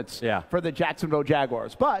performance for the Jacksonville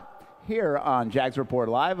Jaguars. But here on Jags Report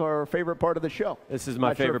Live, our favorite part of the show. This is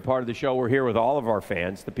my favorite part of the show. We're here with all of our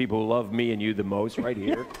fans, the people who love me and you the most, right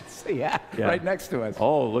here. yeah, right next to us.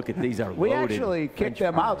 Oh, look at these are loaded. We actually kick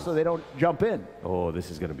them out so they don't jump in. Oh, this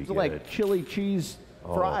is going to be It's good. like chili cheese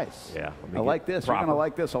fries. Yeah. I like this. You're going to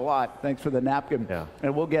like this a lot. Thanks for the napkin. Yeah.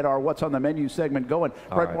 And we'll get our What's on the Menu segment going.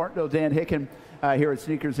 Brent, Martineau, Dan Hicken here at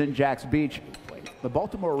Sneakers in Jax Beach. The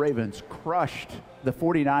Baltimore Ravens crushed the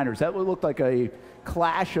 49ers. That looked like a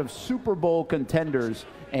clash of Super Bowl contenders.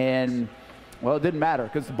 And, well, it didn't matter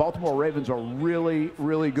because the Baltimore Ravens are really,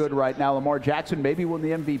 really good right now. Lamar Jackson maybe won the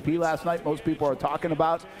MVP last night. Most people are talking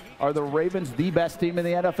about, are the Ravens the best team in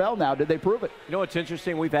the NFL now? Did they prove it? You know what's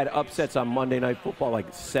interesting? We've had upsets on Monday Night Football, like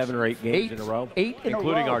 7 or 8 games in a row.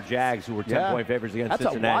 Including our Jags, who were 10-point favorites against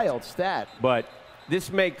Cincinnati. That's a wild stat. But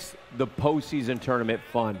this makes the postseason tournament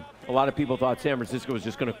fun. A lot of people thought San Francisco was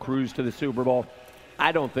just going to cruise to the Super Bowl.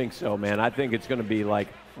 I don't think so, man. I think it's going to be like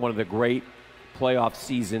one of the great playoff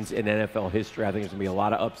seasons in NFL history. I think there's going to be a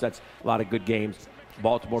lot of upsets, a lot of good games.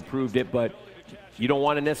 Baltimore proved it, but you don't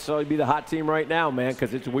want to necessarily be the hot team right now, man,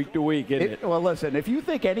 because it's week to week, isn't it? Well, listen, if you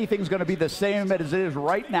think anything's going to be the same as it is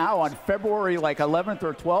right now on February like 11th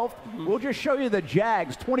or 12th, we'll just show you the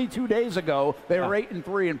Jags 22 days ago. They were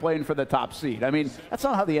 8-3 and playing for the top seed. I mean, that's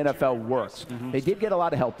not how the NFL works. They did get a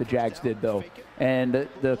lot of help, the Jags did, though. And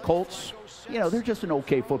the Colts, you know, they're just an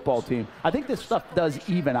okay football team. I think this stuff does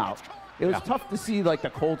even out. It was tough to see, like,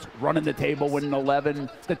 the Colts running the table, winning 11,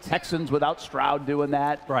 the Texans without Stroud doing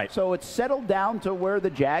that. Right. So it's settled down to where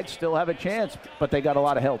the Jags still have a chance, but they got a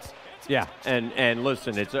lot of help. Yeah, and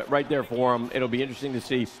listen, it's right there for them. It'll be interesting to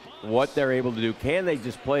see what they're able to do. Can they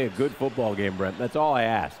just play a good football game, Brent? That's all I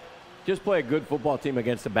ask. Just play a good football team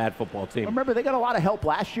against a bad football team. Remember, they got a lot of help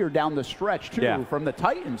last year down the stretch, too, from the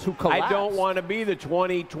Titans, who collapsed. I don't want to be the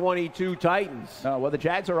 2022 Titans. No, well, the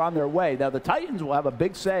Jags are on their way. Now, the Titans will have a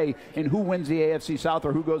big say in who wins the AFC South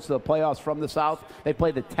or who goes to the playoffs from the South. They play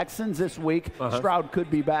the Texans this week. Stroud could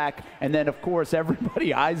be back. And then, of course,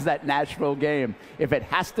 everybody eyes that Nashville game. If it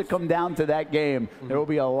has to come down to that game, there will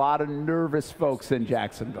be a lot of nervous folks in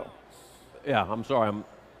Jacksonville. Yeah, I'm sorry. I'm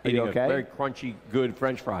eating a very crunchy, good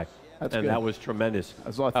French fry. That's and good. That was tremendous.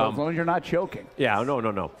 As long as you're not choking. Yeah,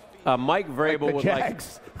 no. Mike Vrabel like the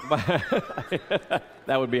Jags.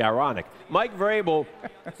 That would be ironic. Mike Vrabel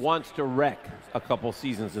wants to wreck a couple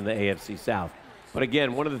seasons in the AFC South. But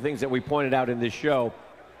again, one of the things that we pointed out in this show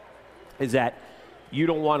is that you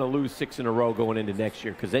don't want to lose 6 in a row going into next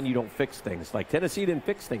year because then you don't fix things. Like Tennessee didn't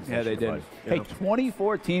fix things. Yeah, they did. Hey,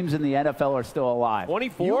 24 teams in the NFL are still alive.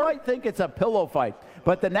 24? You might think it's a pillow fight,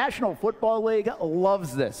 but the National Football League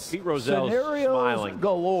loves this. Pete Rozell's Scenarios smiling.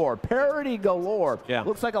 galore, parity galore. Yeah.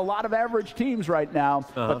 Looks like a lot of average teams right now,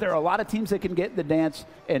 but there are a lot of teams that can get in the dance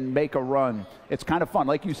and make a run. It's kind of fun.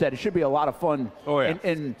 Like you said, it should be a lot of fun. Oh, yeah.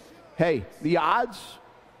 And hey, the odds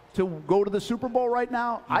to go to the Super Bowl right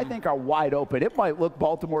now, I think are wide open. It might look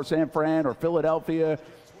Baltimore, San Fran, or Philadelphia,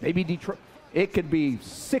 maybe Detroit. It could be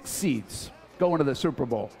 6 seeds going to the Super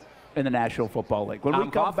Bowl in the National Football League. When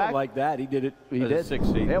we come back like that, he did it. He did. 6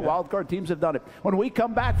 seed. Yeah, wild card teams have done it. When we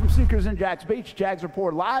come back from Sneakers in Jax Beach, Jags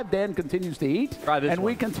Report Live. Dan continues to eat,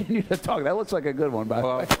 we continue to talk. That looks like a good one, by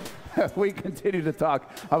the way. We continue to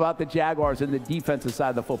talk about the Jaguars and the defensive side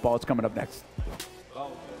of the football. It's coming up next.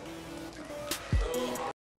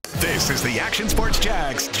 This is the Action Sports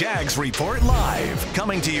Jags Report Live.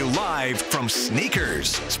 Coming to you live from Sneakers.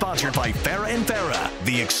 Sponsored by Farrah & Farrah,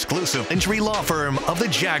 the exclusive injury law firm of the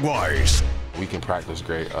Jaguars. We can practice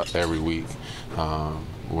great every week.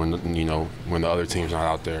 When the other team's not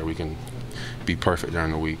out there, we can be perfect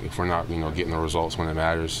during the week. If we're not, getting the results when it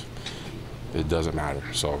matters, it doesn't matter.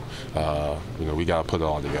 So, we got to put it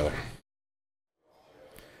all together.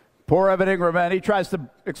 Poor Evan Ingram, man. He tries to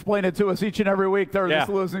explain it to us each and every week during this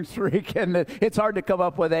losing streak, and it's hard to come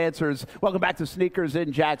up with answers. Welcome back to Sneakers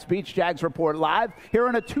in Jax Beach. Jags Report Live here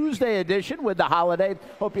on a Tuesday edition with the holiday.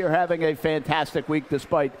 Hope you're having a fantastic week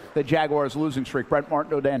despite the Jaguars' losing streak. Brent,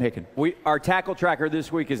 Martineau, Dan Hicken. Our tackle tracker this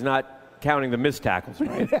week is not counting the missed tackles,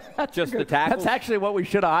 right? Just the tackles? That's actually what we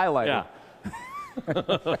should have highlighted.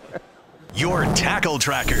 Yeah. Your Tackle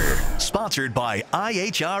Tracker, sponsored by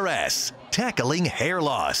IHRS, tackling hair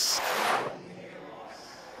loss.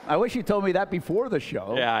 I wish you told me that before the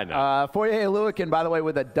show. Yeah, I know. Foye-Oluokun, by the way,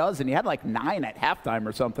 with a dozen. He had like 9 at halftime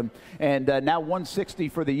or something. And now 160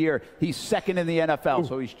 for the year. He's second in the NFL,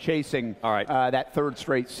 so he's chasing that third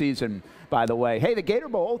straight season, by the way. Hey, the Gator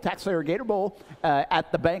Bowl, Taxslayer Gator Bowl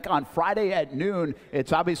at the bank on Friday at noon.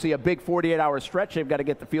 It's obviously a big 48-hour stretch. They've got to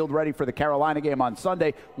get the field ready for the Carolina game on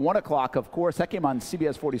Sunday. 1 o'clock, of course. That game on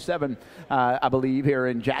CBS 47, I believe, here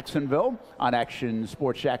in Jacksonville on Action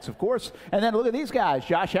Sports Jacks, of course. And then look at these guys.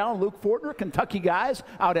 Josh Allen, Luke Fortner, Kentucky guys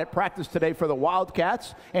out at practice today for the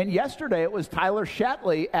Wildcats. And yesterday it was Tyler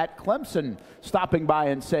Shatley at Clemson stopping by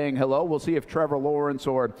and saying hello. We'll see if Trevor Lawrence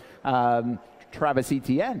or Travis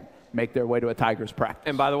Etienne make their way to a Tigers practice.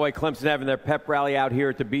 And by the way, Clemson having their pep rally out here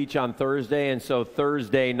at the beach on Thursday, and so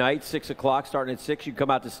Thursday night, 6 o'clock, starting at 6, you come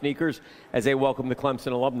out to Sneakers as they welcome the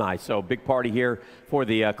Clemson alumni. So big party here for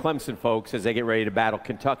the Clemson folks as they get ready to battle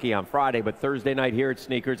Kentucky on Friday. But Thursday night here at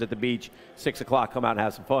Sneakers at the beach, 6 o'clock, come out and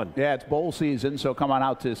have some fun. Yeah, it's bowl season, so come on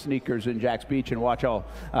out to Sneakers in Jax Beach and watch all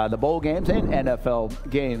the bowl games and NFL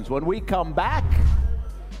games. When we come back,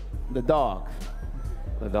 the dog.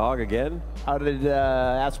 The dog again? How did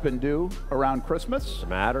Aspen do around Christmas? Doesn't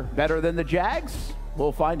matter. Better than the Jags?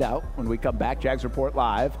 We'll find out when we come back. Jags Report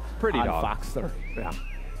Live Pretty on dog. Fox 30. Yeah.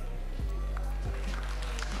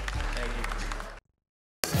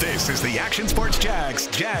 This is the Action Sports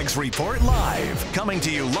Jags Report Live. Coming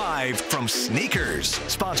to you live from Sneakers.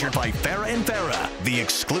 Sponsored by Farah & Farah, the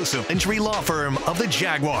exclusive injury law firm of the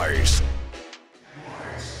Jaguars.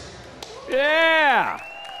 Yeah!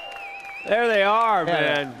 There they are,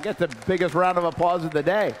 man. Get the biggest round of applause of the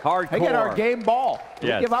day. Hardcore. They get our game ball.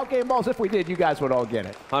 Yes. We give out game balls. If we did, you guys would all get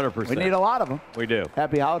it. 100%. We need a lot of them. We do.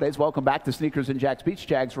 Happy holidays. Welcome back to Sneakers in Jax Beach.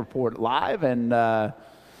 Jags Report Live. And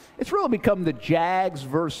it's really become the Jags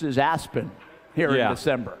versus Aspen here in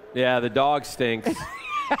December. Yeah, the dog stinks.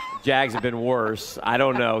 Jags have been worse. I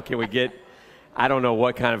don't know. I don't know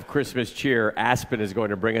what kind of Christmas cheer Aspen is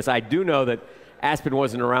going to bring us. I do know that Aspen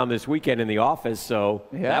wasn't around this weekend in the office, so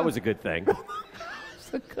that was a good thing.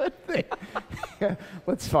 It's a good thing.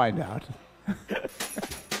 Let's find out.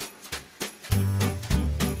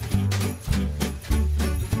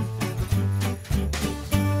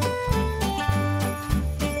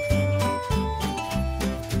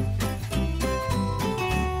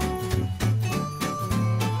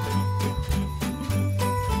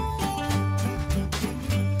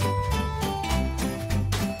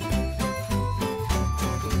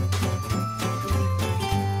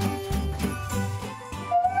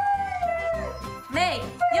 Make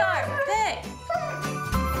your pick.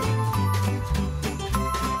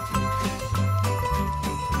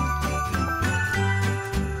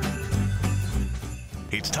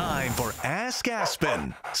 It's time for Ask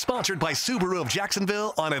Aspen. Sponsored by Subaru of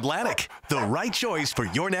Jacksonville on Atlantic. The right choice for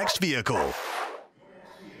your next vehicle.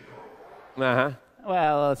 Uh-huh.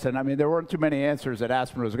 Well, listen, I mean, there weren't too many answers that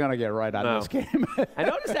Aspen was going to get right out of this game. I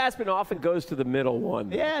noticed Aspen often goes to the middle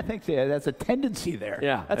one. Yeah, I think so. That's a tendency there.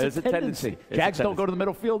 Yeah, that's a tendency. Jags don't go to the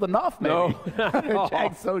middle field enough, maybe. No.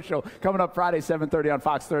 Jags Social coming up Friday, 7:30 on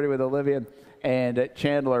Fox 30 with Olivia and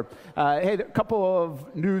Chandler. Hey, a couple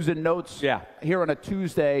of news and notes here on a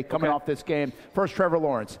Tuesday coming off this game. First, Trevor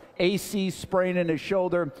Lawrence, AC sprain in his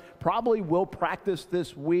shoulder, probably will practice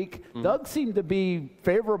this week. Doug seemed to be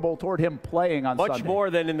favorable toward him playing on Sunday. Much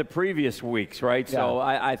more than in the previous weeks, right? Yeah. So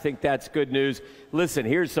I think that's good news. Listen,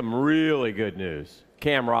 here's some really good news.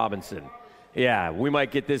 Cam Robinson. Yeah, we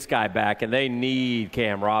might get this guy back, and they need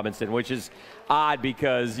Cam Robinson, which is odd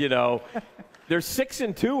because, you know, they're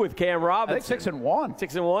 6-2 with Cam Robinson. I think 6-1.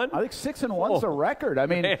 6-1? I think 6-1 is a record. I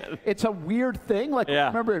mean, it's a weird thing. Like,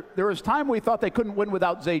 remember, there was time we thought they couldn't win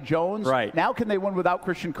without Zay Jones. Right. Now can they win without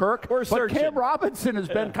Christian Kirk? We're but searching. Cam Robinson has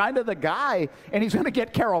been kind of the guy, and he's going to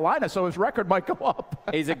get Carolina, so his record might go up.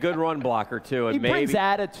 He's a good run blocker, too. And He brings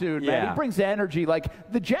attitude, man. He brings energy.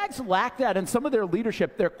 Like, the Jags lack that in some of their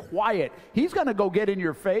leadership. They're quiet. He's going to go get in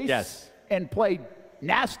your face and play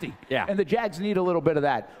nasty. Yeah. And the Jags need a little bit of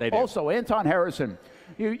that. They do. Also, Anton Harrison.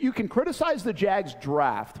 You can criticize the Jags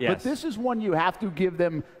draft, but this is one you have to give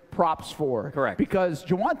them props for. Correct. Because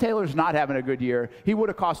Jawan Taylor's not having a good year. He would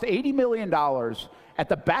have cost $80 million. At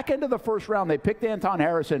the back end of the first round, they picked Anton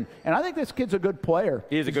Harrison, and I think this kid's a good player.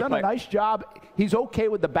 He is a good done player. a nice job. He's okay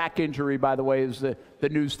with the back injury, by the way, is the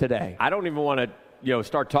news today. I don't even want to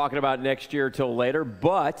start talking about next year till later,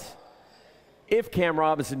 but if Cam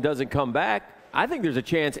Robinson doesn't come back, I think there's a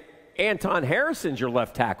chance Anton Harrison's your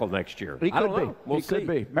left tackle next year. He could be. We'll he see. could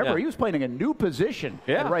be. Remember, he was playing in a new position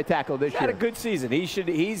at right tackle this year. He had a good season.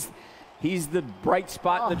 He's the bright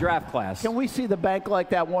spot in the draft class. Can we see the bank like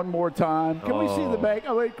that one more time? Can we see the bank?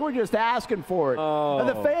 I mean, we're just asking for it. And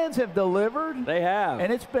the fans have delivered. They have.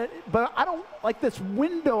 And it's been, but I don't like this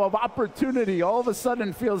window of opportunity all of a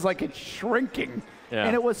sudden feels like it's shrinking. Yeah.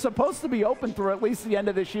 And it was supposed to be open through at least the end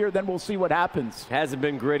of this year. Then we'll see what happens. Hasn't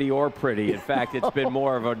been gritty or pretty. In fact, it's been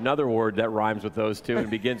more of another word that rhymes with those two and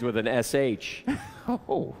begins with an SH.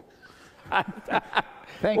 Oh.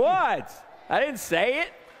 Thank you. What? I didn't say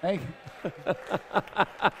it. Thank you.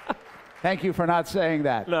 Thank you for not saying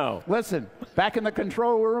that. No. Listen, back in the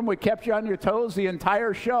control room, we kept you on your toes the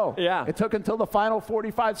entire show. Yeah. It took until the final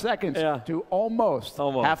 45 seconds to almost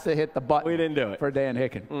have to hit the button. We didn't do it. For Dan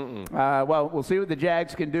Hicken. Well, we'll see what the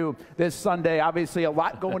Jags can do this Sunday. Obviously, a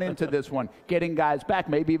lot going into this one. Getting guys back,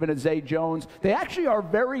 maybe even a Zay Jones. They actually are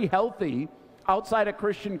very healthy outside of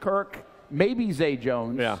Christian Kirk, maybe Zay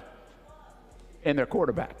Jones. Yeah. And their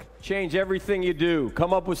quarterback. Change everything you do.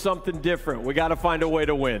 Come up with something different. We got to find a way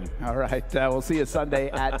to win. All right. We'll see you Sunday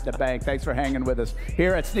at the bank. Thanks for hanging with us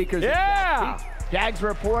here at Sneakers. Yeah. Jags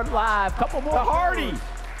Report Live. Couple more. The Hardy.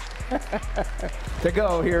 to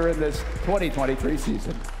go here in this 2023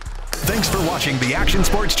 season. Thanks for watching the Action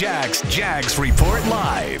Sports Jags Report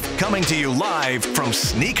Live. Coming to you live from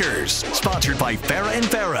Sneakers. Sponsored by Farrah &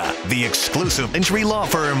 Farrah, the exclusive injury law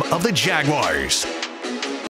firm of the Jaguars.